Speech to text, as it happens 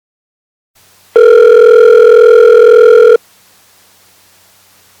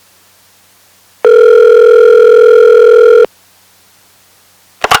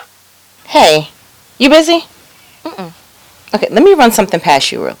Hey, you busy? Mm-mm. Okay, let me run something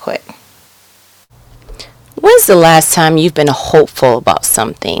past you real quick. When's the last time you've been hopeful about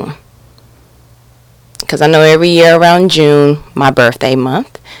something? Because I know every year around June, my birthday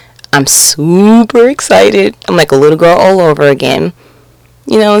month, I'm super excited. I'm like a little girl all over again.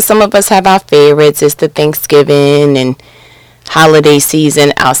 You know, some of us have our favorites. It's the Thanksgiving and holiday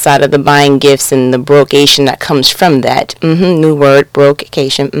season outside of the buying gifts and the brocation that comes from that. New word,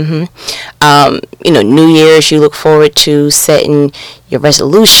 brocation. New Year's, you look forward to setting your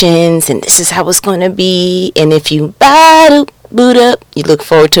resolutions, and this is how it's going to be. And if you boot up, you look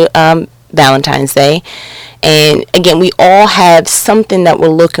forward to Valentine's Day. And again, we all have something that we're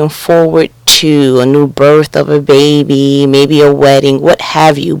looking forward to, a new birth of a baby, maybe a wedding, what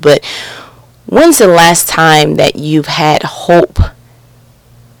have you. But when's the last time that you've had hope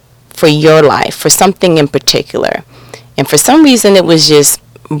for your life, for something in particular? And for some reason, it was just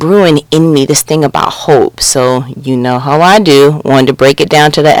brewing in me, this thing about hope. So you know how I do. Wanted to break it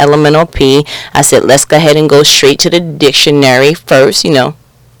down to the elemental P. I said, let's go ahead and go straight to the dictionary first,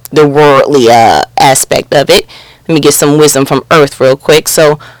 the worldly aspect of it. Let me get some wisdom from Earth real quick.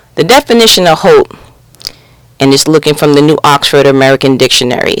 So the definition of hope, and it's looking from the New Oxford American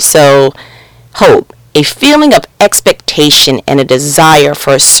Dictionary. So hope, a feeling of expectation and a desire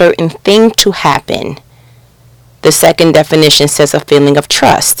for a certain thing to happen. The second definition says a feeling of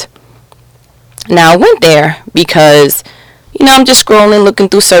trust. Now I went there because, I'm just scrolling, looking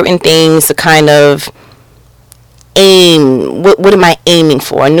through certain things to kind of aim. What am I aiming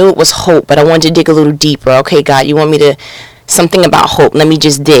for? I knew it was hope, but I wanted to dig a little deeper. Okay, God, you want me to, something about hope. Let me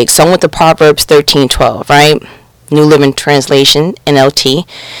just dig. So I went to Proverbs 13:12, right? New Living Translation, NLT.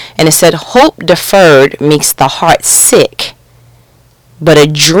 And it said, hope deferred makes the heart sick, but a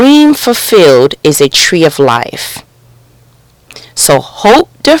dream fulfilled is a tree of life. So hope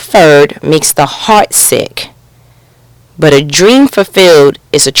deferred makes the heart sick, but a dream fulfilled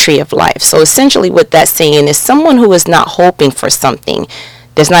is a tree of life. So essentially what that's saying is someone who is not hoping for something,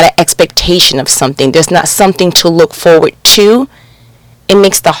 there's not an expectation of something, there's not something to look forward to, it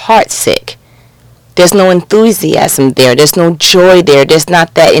makes the heart sick. There's no enthusiasm there. There's no joy there. There's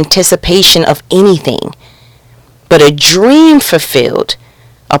not that anticipation of anything. But a dream fulfilled,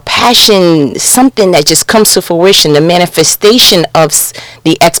 a passion, something that just comes to fruition, the manifestation of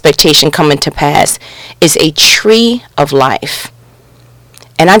the expectation coming to pass, is a tree of life.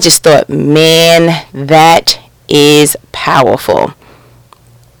 And I just thought, man, that is powerful.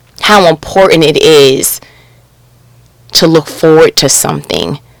 How important it is to look forward to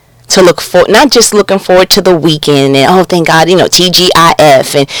something. To look for, not just looking forward to the weekend and, oh, thank God,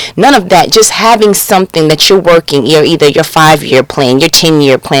 TGIF and none of that. Just having something that you're working, either your 5-year plan, your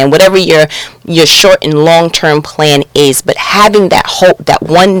 10-year plan, whatever your short and long-term plan is, but having that hope that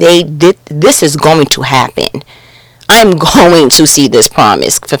one day this is going to happen. I'm going to see this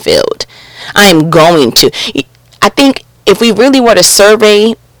promise fulfilled. I'm going to. I think if we really were to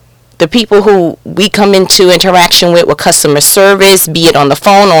survey the people who we come into interaction with customer service, be it on the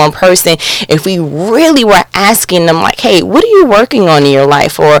phone or in person, if we really were asking them like, hey, what are you working on in your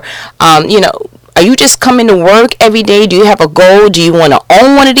life? Or, are you just coming to work every day? Do you have a goal? Do you want to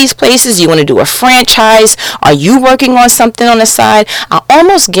own one of these places? Do you want to do a franchise? Are you working on something on the side? I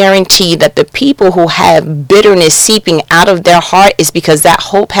almost guarantee that the people who have bitterness seeping out of their heart is because that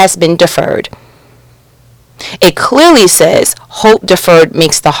hope has been deferred. It clearly says hope deferred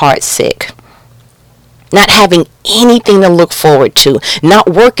makes the heart sick. Not having anything to look forward to, not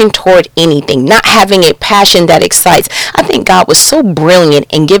working toward anything, not having a passion that excites. I think God was so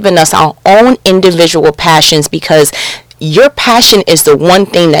brilliant in giving us our own individual passions, because your passion is the one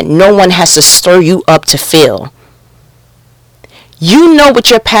thing that no one has to stir you up to feel. You know what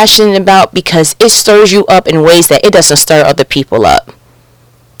you're passionate about because it stirs you up in ways that it doesn't stir other people up.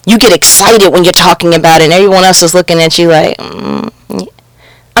 You get excited when you're talking about it and everyone else is looking at you like,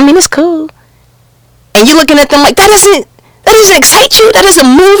 it's cool. And you're looking at them like, that doesn't excite you, that doesn't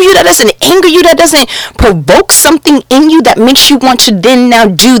move you, that doesn't anger you, that doesn't provoke something in you that makes you want to then now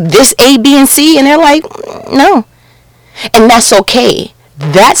do this A, B, and C. And they're like, no. And that's okay.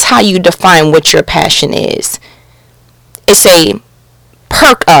 That's how you define what your passion is. It's a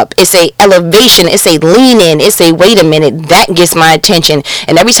perk up, it's a elevation, it's a lean in, it's a wait a minute, that gets my attention.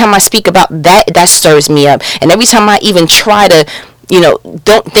 And every time I speak about that stirs me up. And every time I even try to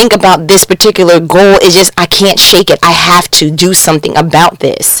don't think about this particular goal, it's just I can't shake it. I have to do something about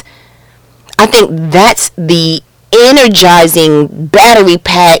this. I think that's the energizing battery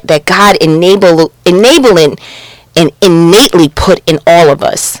pack that God enabling and innately put in all of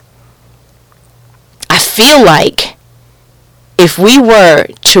us. I feel like if we were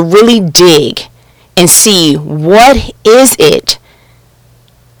to really dig and see what is it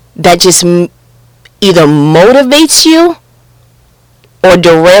that just either motivates you or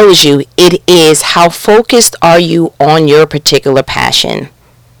derails you, it is how focused are you on your particular passion,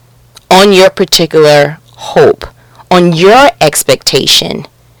 on your particular hope, on your expectation.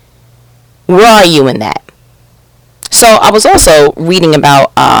 Where are you in that? So I was also reading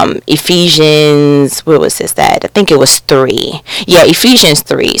about Ephesians, where was this at? I think it was 3. Yeah, Ephesians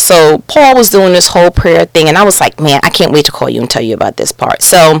 3. So Paul was doing this whole prayer thing, and I was like, man, I can't wait to call you and tell you about this part.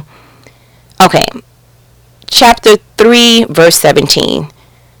 So, okay, chapter 3, verse 17.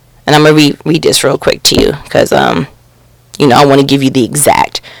 And I'm going to read this real quick to you because, I want to give you the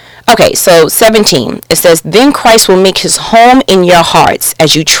exact. Okay, so 17. It says, then Christ will make his home in your hearts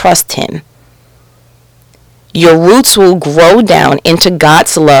as you trust him. Your roots will grow down into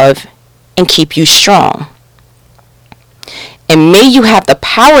God's love and keep you strong. And may you have the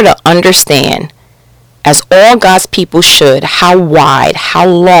power to understand, as all God's people should, how wide, how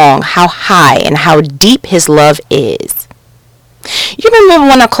long, how high, and how deep his love is. You remember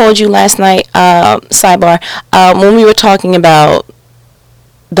when I called you last night, sidebar, when we were talking about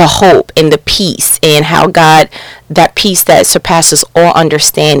the hope and the peace and how God, that peace that surpasses all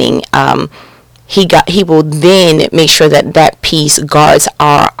understanding, he will then make sure that peace guards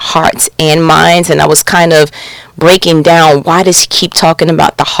our hearts and minds. And I was kind of breaking down, why does he keep talking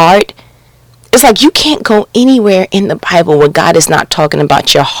about the heart? It's like you can't go anywhere in the Bible where God is not talking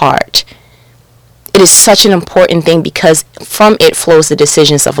about your heart. It is such an important thing because from it flows the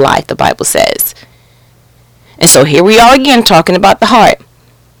decisions of life, the Bible says. And so here we are again talking about the heart.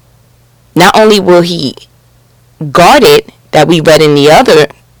 Not only will he guard it, that we read in the other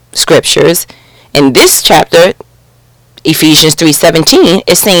scriptures, in this chapter, Ephesians 3:17,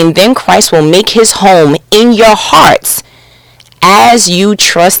 is saying, then Christ will make his home in your hearts as you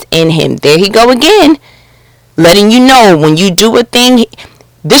trust in him. There he go again, letting you know when you do a thing,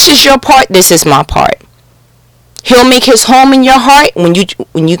 this is your part, this is my part. He'll make his home in your heart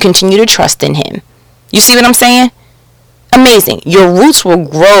when you continue to trust in him. You see what I'm saying? Amazing. Your roots will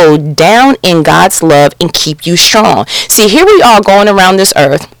grow down in God's love and keep you strong. See, here we are going around this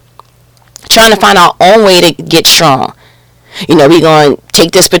earth trying to find our own way to get strong. We're going to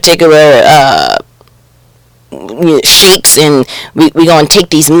take this particular shakes, and we're going to take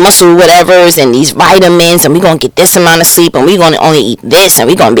these muscle whatevers and these vitamins, and we're going to get this amount of sleep, and we're going to only eat this, and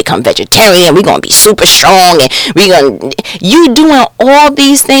we're going to become vegetarian, and we're going to be super strong, and you doing all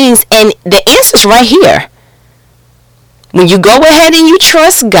these things, and the answer's right here. When you go ahead and you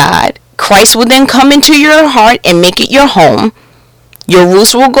trust God, Christ will then come into your heart and make it your home. Your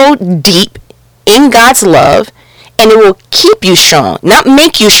roots will go deep in God's love, and it will keep you strong, not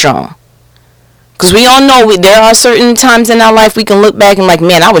make you strong. Because we all know there are certain times in our life we can look back and like,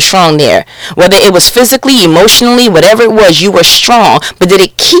 man, I was strong there. Whether it was physically, emotionally, whatever it was, you were strong. But did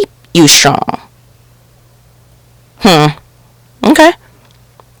it keep you strong? Okay.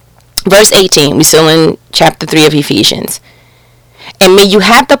 Verse 18, we're still in chapter 3 of Ephesians. And may you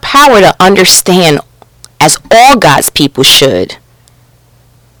have the power to understand, as all God's people should,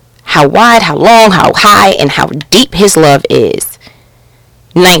 how wide, how long, how high, and how deep his love is.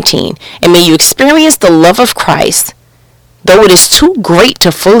 19. And may you experience the love of Christ, though it is too great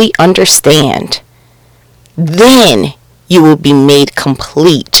to fully understand. Then you will be made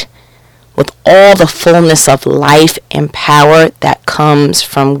complete with all the fullness of life and power that comes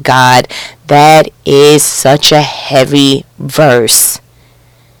from God. That is such a heavy verse.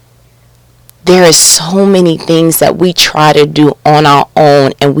 There is so many things that we try to do on our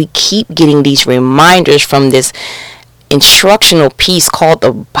own, and we keep getting these reminders from this instructional piece called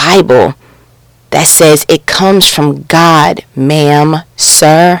the Bible that says it comes from God, ma'am,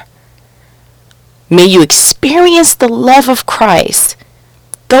 sir. May you experience the love of Christ,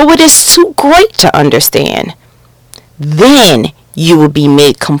 though it is too great to understand. Then you will be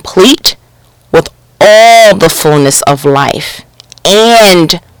made complete with all the fullness of life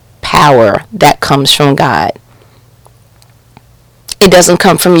and power that comes from God. It doesn't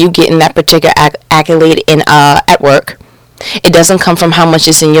come from you getting that particular accolade at work. It doesn't come from how much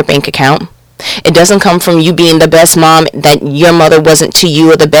is in your bank account. It doesn't come from you being the best mom that your mother wasn't to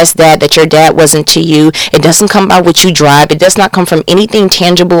you, or the best dad that your dad wasn't to you. It doesn't come by what you drive. It does not come from anything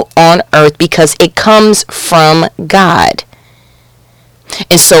tangible on earth, because it comes from God.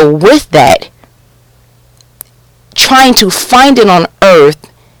 And so with that, trying to find it on earth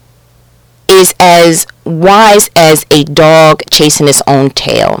is as wise as a dog chasing its own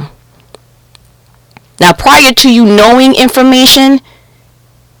tail. Now, prior to you knowing information,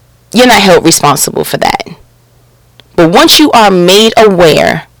 you're not held responsible for that. But once you are made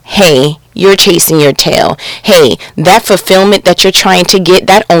aware, hey, you're chasing your tail. Hey, that fulfillment that you're trying to get,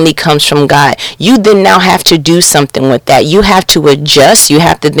 that only comes from God. You then now have to do something with that. You have to adjust. You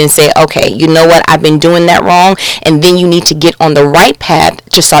have to then say, okay, you know what? I've been doing that wrong. And then you need to get on the right path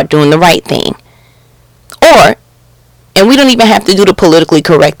to start doing the right thing. Or, and we don't even have to do the politically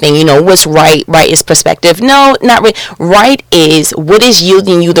correct thing. You know, what's right? Right is perspective. No, not right. Right is what is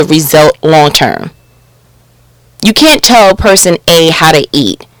yielding you the result long term. You can't tell person A how to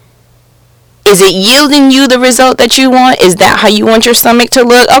eat. Is it yielding you the result that you want? Is that how you want your stomach to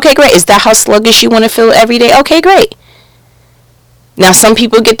look? Okay, great. Is that how sluggish you want to feel every day? Okay, great. Now, some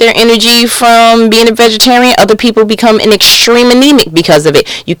people get their energy from being a vegetarian. Other people become an extreme anemic because of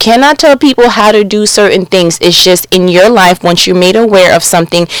it. You cannot tell people how to do certain things. It's just in your life, once you're made aware of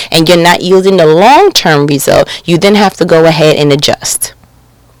something and you're not yielding the long-term result, you then have to go ahead and adjust.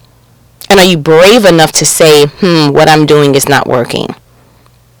 And are you brave enough to say, what I'm doing is not working?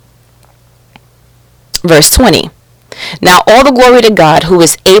 Verse 20. Now all the glory to God, who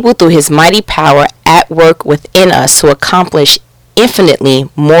is able through his mighty power at work within us to accomplish infinitely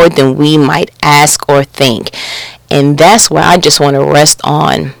more than we might ask or think. And that's where I just want to rest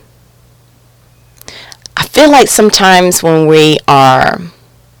on. I feel like sometimes when we are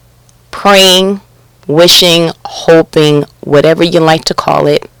praying, wishing, hoping, whatever you like to call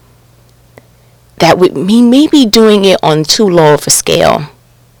it, that we may be doing it on too low of a scale.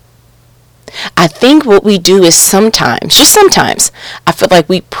 I think what we do is sometimes, just sometimes, I feel like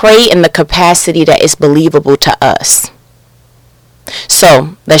we pray in the capacity that is believable to us.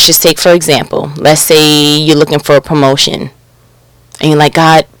 So let's just take, for example, let's say you're looking for a promotion and you're like,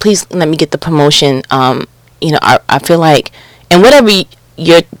 God, please let me get the promotion. I feel like, and whatever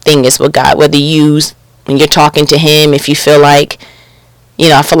your thing is with God, whether you use when you're talking to him, if you feel like,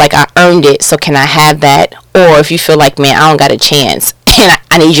 I feel like I earned it, so can I have that? Or if you feel like, man, I don't got a chance and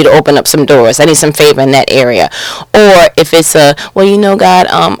I need you to open up some doors. I need some favor in that area. Or if it's God,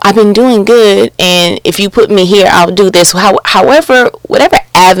 I've been doing good, and if you put me here, I'll do this. However, whatever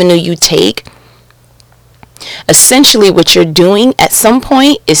avenue you take, essentially what you're doing at some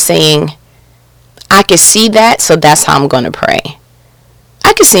point is saying, I can see that, so that's how I'm going to pray.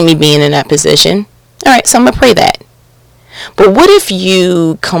 I can see me being in that position. All right, so I'm going to pray that. But what if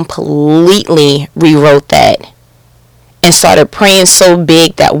you completely rewrote that and started praying so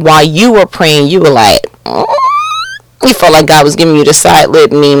big that while you were praying, you were like, you felt like God was giving you the side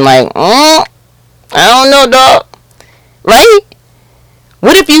lip meme, like, I don't know, dog. Right?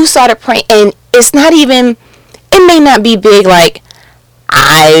 What if you started praying and it's not even, it may not be big, like,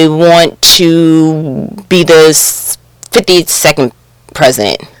 I want to be the 52nd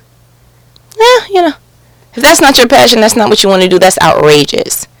president. If that's not your passion, that's not what you want to do, that's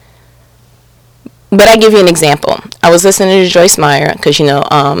outrageous. But I give you an example. I was listening to Joyce Meyer, because,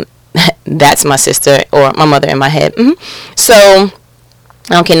 that's my sister, or my mother in my head. So, I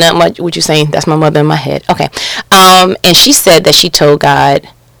don't care nothing much what you're saying. That's my mother in my head. Okay. And she said that she told God,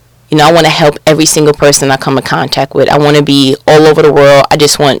 I want to help every single person I come in contact with. I want to be all over the world. I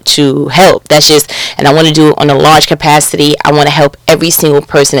just want to help. And I want to do it on a large capacity. I want to help every single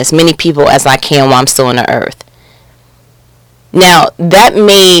person, as many people as I can while I'm still on the earth. Now, that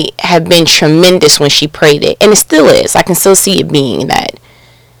may have been tremendous when she prayed it, and it still is. I can still see it being that.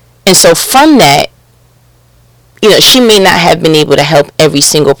 And so from that, she may not have been able to help every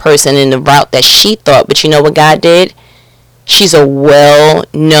single person in the route that she thought, but you know what God did? She's a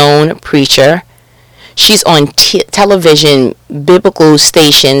well-known preacher. She's on television, biblical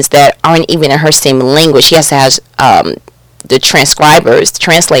stations that aren't even in her same language. She has to have the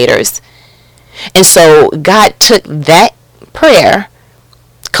translators. And so God took that prayer,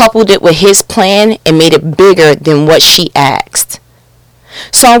 coupled it with his plan, and made it bigger than what she asked.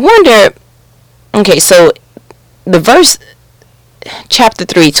 So I wonder, okay, so the verse, chapter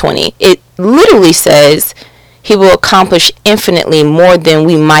 3:20, it literally says, he will accomplish infinitely more than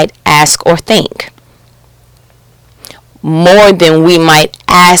we might ask or think. More than we might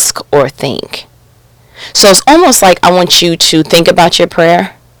ask or think. So it's almost like I want you to think about your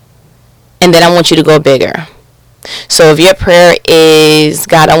prayer, and then I want you to go bigger. So if your prayer is,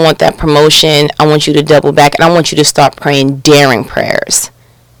 God, I want that promotion, I want you to double back, and I want you to start praying daring prayers.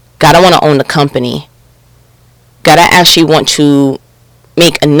 God, I want to own the company. God, I actually want to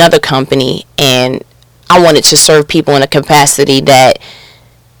make another company, and I want it to serve people in a capacity that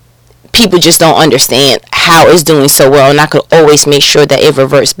people just don't understand how it's doing so well, and I could always make sure that it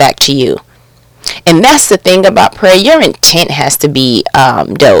reverts back to you. And that's the thing about prayer. Your intent has to be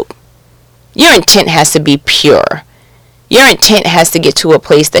dope. Your intent has to be pure. Your intent has to get to a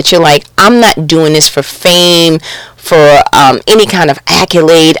place that you're like, I'm not doing this for fame, for any kind of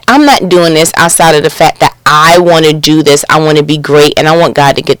accolade. I'm not doing this outside of the fact that I want to do this. I want to be great, and I want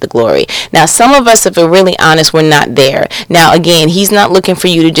God to get the glory. Now, some of us, if we're really honest, we're not there. Now, again, he's not looking for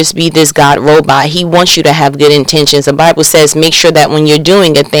you to just be this God robot. He wants you to have good intentions. The Bible says, make sure that when you're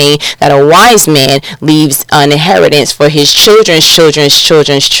doing a thing, that a wise man leaves an inheritance for his children's children's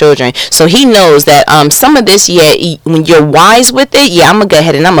children's children. So he knows that some of this, when you're wise with it, I'm going to go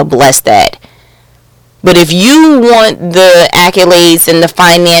ahead and I'm going to bless that. But if you want the accolades and the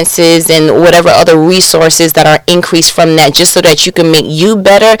finances and whatever other resources that are increased from that just so that you can make you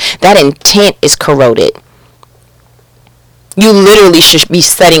better, that intent is corroded. You literally should be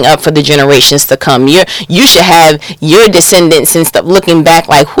setting up for the generations to come. You should have your descendants and stuff looking back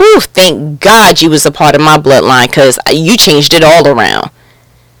like, whew, thank God you was a part of my bloodline, because you changed it all around.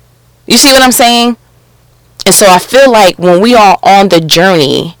 You see what I'm saying? And so I feel like when we are on the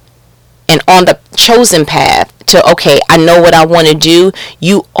journey and on the chosen path to, okay, I know what I want to do,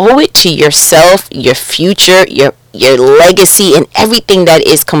 you owe it to yourself, your future, your legacy, and everything that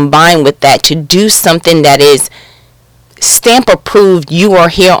is combined with that to do something that is stamp approved. You are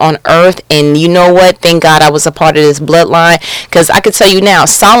here on earth, and you know what? Thank God I was a part of this bloodline, because I could tell you now,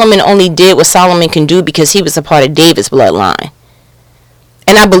 Solomon only did what Solomon can do because he was a part of David's bloodline.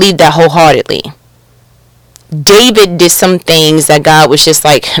 And I believe that wholeheartedly. David did some things that God was just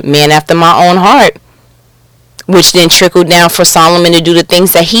like, man after my own heart, which then trickled down for Solomon to do the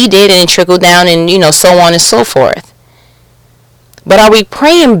things that he did, and then trickled down, and so on and so forth. But are we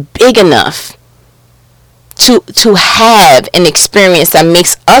praying big enough to have an experience that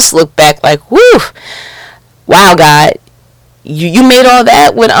makes us look back like, whoo, wow, God, you made all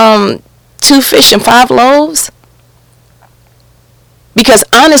that with 2 fish and 5 loaves? Because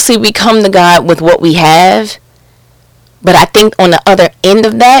honestly, we come to God with what we have, but I think on the other end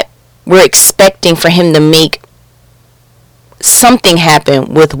of that, we're expecting for him to make something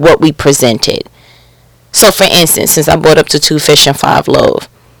happen with what we presented. So for instance, since I brought up to 2 fish and 5 loaves,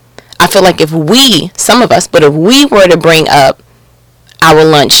 I feel like if we, some of us, but if we were to bring up our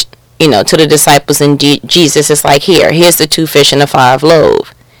lunch, to the disciples, and Jesus is like, here's the 2 fish and the 5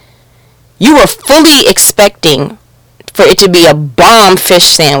 loaves. You were fully expecting for it to be a bomb fish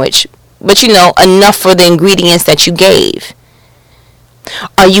sandwich, but enough for the ingredients that you gave.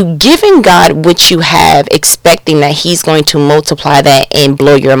 Are you giving God what you have, expecting that he's going to multiply that and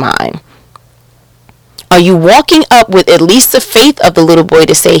blow your mind? Are you walking up with at least the faith of the little boy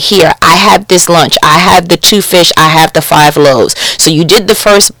to say, here, I have this lunch, I have the 2 fish, I have the 5 loaves. So you did the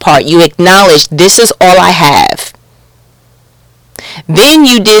first part. You acknowledged, this is all I have. Then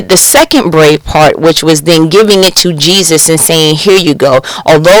you did the second brave part, which was then giving it to Jesus and saying, here you go.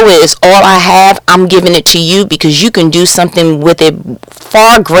 Although it is all I have, I'm giving it to you because you can do something with it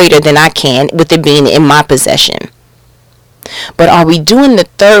far greater than I can with it being in my possession. But are we doing the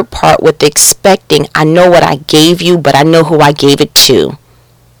third part with expecting, I know what I gave you, but I know who I gave it to?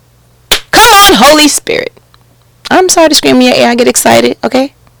 Come on, Holy Spirit. I'm sorry to scream in your ear. I get excited,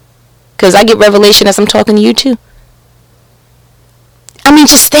 okay? Because I get revelation as I'm talking to you too. I mean,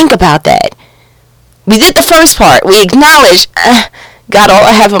 just think about that. We did the first part. We acknowledged, God, all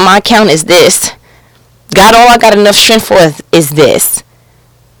I have on my account is this. God, all I got enough strength for is this.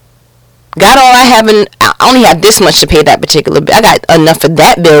 God, all I have, I only have this much to pay that particular bill. I got enough for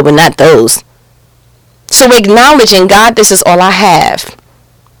that bill, but not those. So we're acknowledging, God, this is all I have.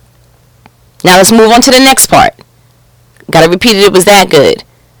 Now let's move on to the next part. Got to repeat it was that good.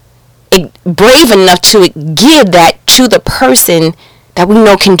 Brave enough to give that to the person that we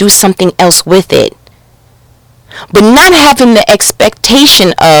know can do something else with it. But not having the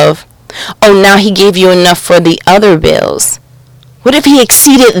expectation of, oh, now he gave you enough for the other bills. What if he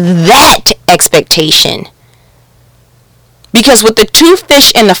exceeded that expectation? Because with the 2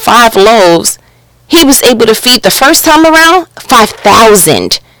 fish and the 5 loaves, he was able to feed the first time around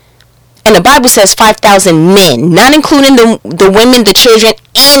 5,000. And the Bible says 5,000 men, not including the women, the children,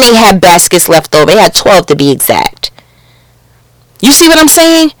 and they had baskets left over. They had 12 to be exact. You see what I'm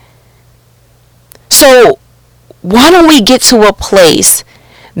saying? So why don't we get to a place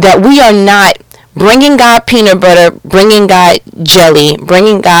that we are not bringing God peanut butter, bringing God jelly,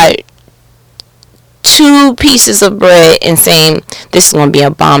 bringing God 2 pieces of bread and saying, this is going to be a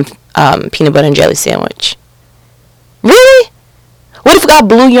bomb peanut butter and jelly sandwich? Really? What if God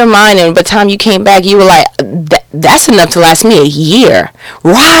blew your mind and by the time you came back, you were like, that's enough to last me a year?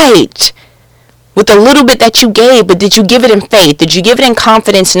 Right. With the little bit that you gave, but did you give it in faith? Did you give it in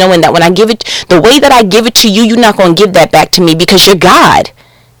confidence, knowing that when I give it, the way that I give it to you, you're not going to give that back to me because you're God?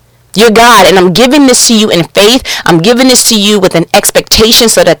 You're God, and I'm giving this to you in faith. I'm giving this to you with an expectation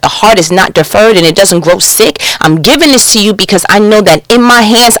so that the heart is not deferred and it doesn't grow sick. I'm giving this to you because I know that in my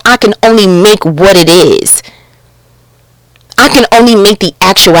hands, I can only make what it is. I can only make the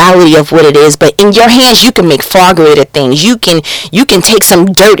actuality of what it is, but in your hands, you can make far greater things. You can take some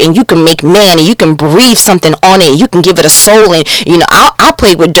dirt and you can make man, and you can breathe something on it. You can give it a soul, and I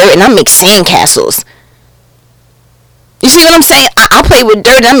play with dirt and I make sandcastles. You see what I'm saying? I play with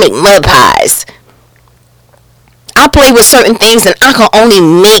dirt and I make mud pies. I play with certain things and I can only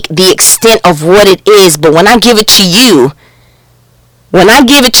make the extent of what it is. But when I give it to you, when I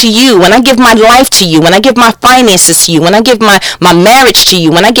give it to you, when I give my life to you, when I give my finances to you, when I give my marriage to you,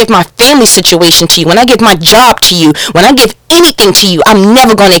 when I give my family situation to you, when I give my job to you, when I give anything to you, I'm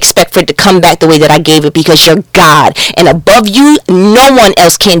never going to expect for it to come back the way that I gave it, because you're God. And above you, no one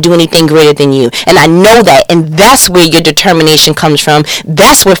else can do anything greater than you. And I know that. And that's where your determination comes from.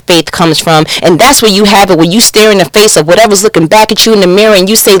 That's where faith comes from. And that's where you have it, when you stare in the face of whatever's looking back at you in the mirror and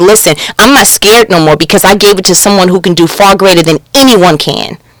you say, listen, I'm not scared no more, because I gave it to someone who can do far greater than anyone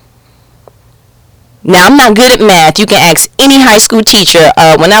can. Now, I'm not good at math. You can ask any high school teacher.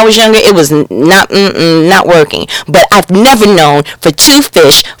 When I was younger, it was not working. But I've never known for 2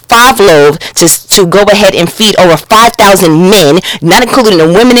 fish, 5 loaves to go ahead and feed over 5,000 men, not including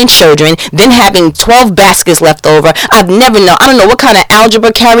the women and children, then having 12 baskets left over. I've never known. I don't know what kind of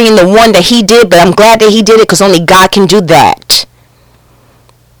algebra carrying the one that he did, but I'm glad that he did it, because only God can do that.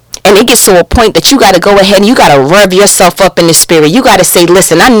 And it gets to a point that you got to go ahead and you got to rev yourself up in the spirit. You got to say,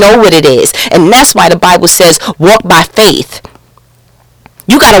 listen, I know what it is. And that's why the Bible says, walk by faith.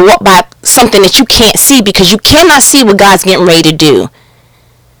 You got to walk by something that you can't see, because you cannot see what God's getting ready to do.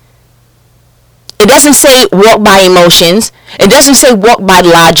 It doesn't say walk by emotions. It doesn't say walk by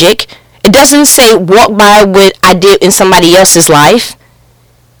logic. It doesn't say walk by what I did in somebody else's life.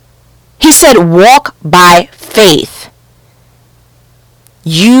 He said walk by faith.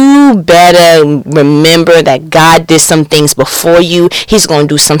 You better remember that God did some things before you. He's going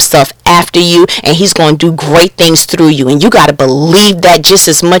to do some stuff after you, and he's going to do great things through you. And you got to believe that just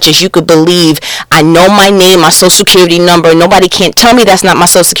as much as you could believe, I know my name, my social security number. Nobody can't tell me that's not my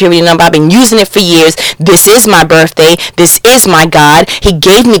social security number. I've been using it for years. This is my birthday. This is my God. He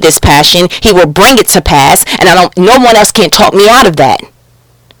gave me this passion. He will bring it to pass. And no one else can talk me out of that.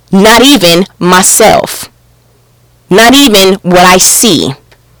 Not even myself. Not even what I see.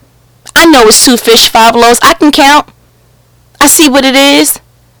 I know it's 2 fish, 5 loaves. I can count. I see what it is.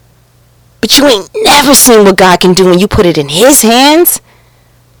 But you ain't never seen what God can do when you put it in his hands.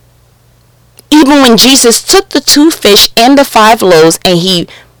 Even when Jesus took the 2 fish and the 5 loaves and he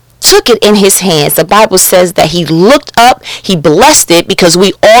took it in his hands, the Bible says that he looked up, he blessed it, because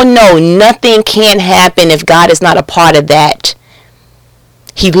we all know nothing can happen if God is not a part of that.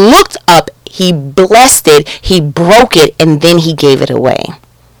 He looked up, he blessed it, he broke it, and then he gave it away.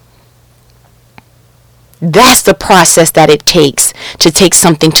 That's the process that it takes to take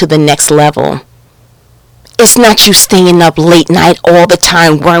something to the next level. It's not you staying up late night all the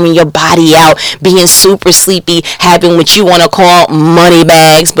time, worrying your body out, being super sleepy, having what you want to call money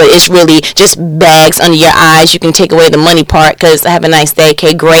bags, but it's really just bags under your eyes. You can take away the money part, because have a nice day,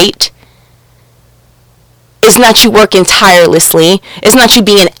 okay, great. It's not you working tirelessly. It's not you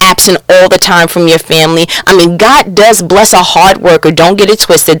being absent all the time from your family. I mean, God does bless a hard worker. Don't get it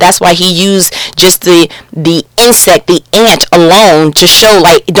twisted. That's why he used just the insect, the ant alone, to show,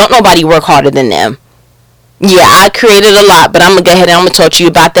 like, don't nobody work harder than them. Yeah, I created a lot, but I'm going to go ahead and I'm going to talk to you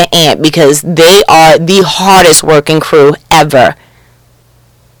about the ant, because they are the hardest working crew ever.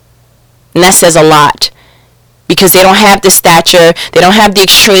 And that says a lot. Because they don't have the stature, they don't have the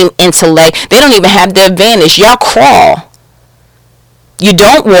extreme intellect, they don't even have the advantage. Y'all crawl. You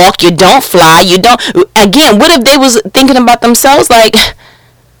don't walk, you don't fly, you don't. Again, what if they was thinking about themselves like,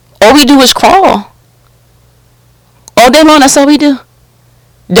 all we do is crawl? All day long, that's all we do.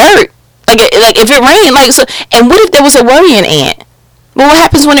 Dirt. Like if it rained, like so. And what if there was a worrying ant? Well, what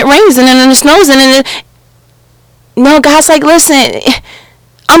happens when it rains and then it snows and then no, God's like, listen,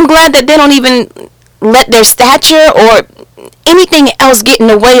 I'm glad that they don't even let their stature or anything else get in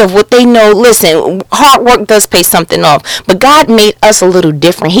the way of what they know. Listen, hard work does pay something off. But God made us a little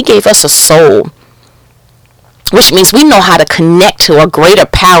different. He gave us a soul, which means we know how to connect to a greater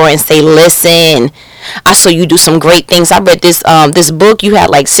power and say, listen, I saw you do some great things. I read this book. You had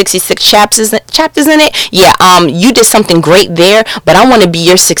like 66 chapters in it. Yeah, you did something great there, but I want to be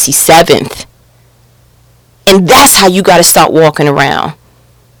your 67th. And that's how you got to start walking around.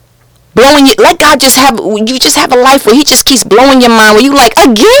 Blowing you, let God just have a life where he just keeps blowing your mind, where you like,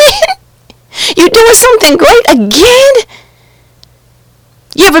 again? You doing something great again?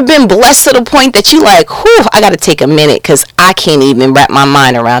 You ever been blessed to the point that you like, whew, I got to take a minute because I can't even wrap my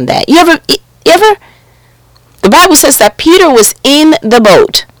mind around that? You ever? The Bible says that Peter was in the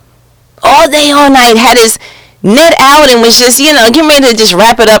boat all day, all night, had his net out and was just, getting ready to just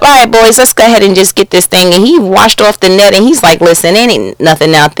wrap it up. All right, boys, let's go ahead and just get this thing. And he washed off the net and he's like, listen, there ain't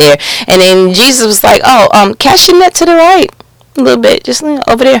nothing out there. And then Jesus was like, cast your net to the right a little bit, just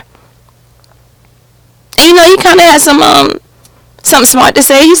over there. And he kind of had something smart to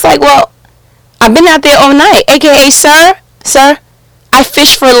say. He's like, well, I've been out there all night, aka sir, I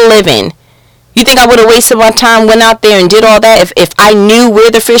fish for a living. You think I would have wasted my time, went out there and did all that if I knew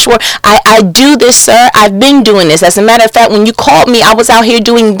where the fish were? I do this, sir. I've been doing this. As a matter of fact, when you called me, I was out here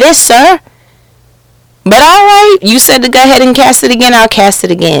doing this, sir. But all right, you said to go ahead and cast it again, I'll cast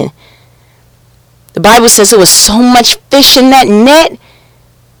it again. The Bible says there was so much fish in that net,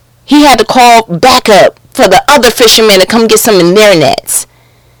 he had to call backup for the other fishermen to come get some in their nets.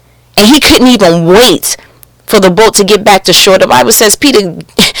 And he couldn't even wait for the boat to get back to shore. The Bible says Peter,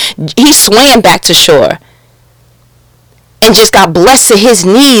 he swam back to shore and just got blessed to his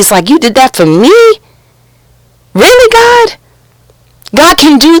knees. Like, you did that for me? Really, God? God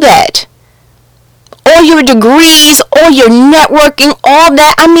can do that. All your degrees, all your networking, all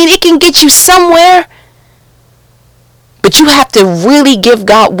that. I mean, it can get you somewhere. But you have to really give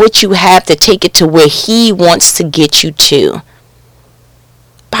God what you have to take it to where he wants to get you to.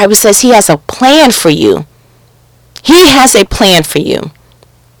 Bible says he has a plan for you. He has a plan for you.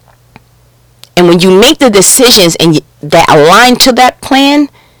 And when you make the decisions that align to that plan,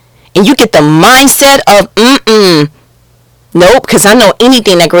 and you get the mindset of, nope, because I know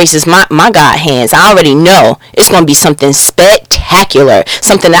anything that graces my God hands, I already know it's going to be something spectacular,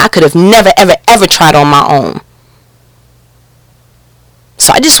 something that I could have never, ever, ever tried on my own.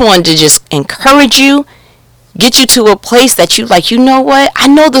 So I just wanted to just encourage you, get you to a place that you like, you know what? I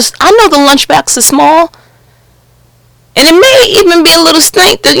know the lunchbox is small. And it may even be a little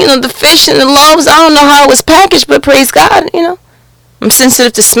stank, the fish and the loaves. I don't know how it was packaged, but praise God, I'm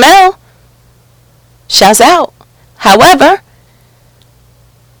sensitive to smell. Shouts out. However,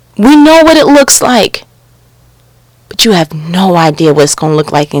 we know what it looks like. But you have no idea what it's going to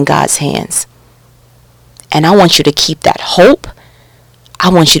look like in God's hands. And I want you to keep that hope. I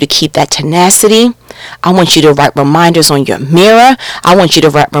want you to keep that tenacity. I want you to write reminders on your mirror. I want you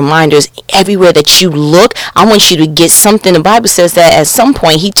to write reminders everywhere that you look. I want you to get something. The Bible says that at some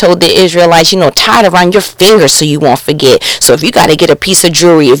point he told the Israelites, tie it around your finger so you won't forget. So if you got to get a piece of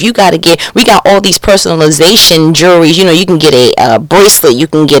jewelry, we got all these personalization jewelries. You can get a bracelet, you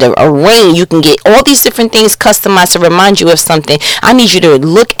can get a ring, you can get all these different things customized to remind you of something. I need you to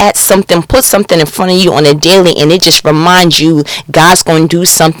look at something, put something in front of you on a daily, and it just reminds you God's going to do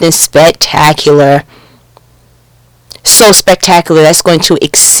something spectacular. So spectacular that's going to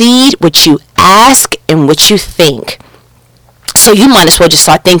exceed what you ask and what you think. So you might as well just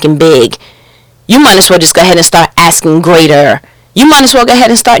start thinking big. You might as well just go ahead and start asking greater. You might as well go ahead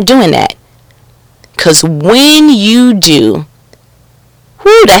and start doing that. Because when you do,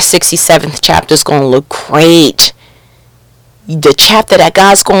 that 67th chapter is going to look great. The chapter that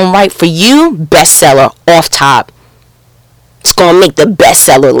God's going to write for you, bestseller off top. It's going to make the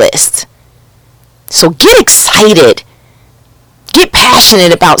bestseller list. So get excited. Get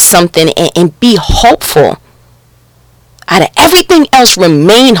passionate about something and be hopeful. Out of everything else,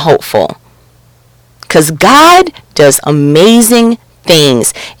 remain hopeful. Because God does amazing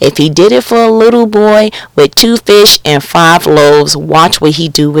things. If he did it for a little boy with 2 fish and 5 loaves, watch what he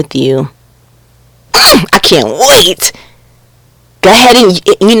do with you. I can't wait. Go ahead and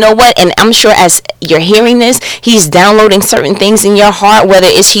you know what? And I'm sure as you're hearing this, he's downloading certain things in your heart, whether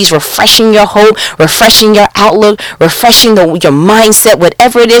it's he's refreshing your hope, refreshing your outlook, refreshing your mindset,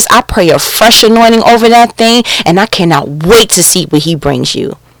 whatever it is. I pray a fresh anointing over that thing, and I cannot wait to see where he brings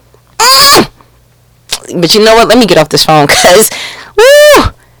you. But you know what? Let me get off this phone because,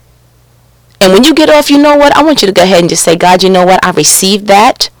 woo! And when you get off, you know what? I want you to go ahead and just say, God, you know what? I received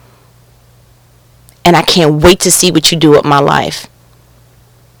that. And I can't wait to see what you do with my life.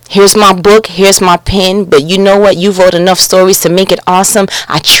 Here's my book. Here's my pen. But you know what? You wrote enough stories to make it awesome.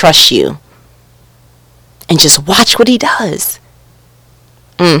 I trust you. And just watch what he does.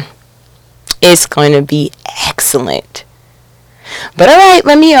 It's going to be excellent. But all right,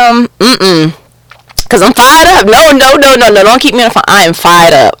 let me, because I'm fired up. No, don't keep me on the phone. I am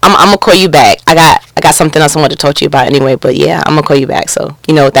fired up. I'm going to call you back. I got something else I want to talk to you about anyway. But yeah, I'm going to call you back. So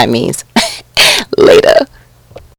you know what that means. Later.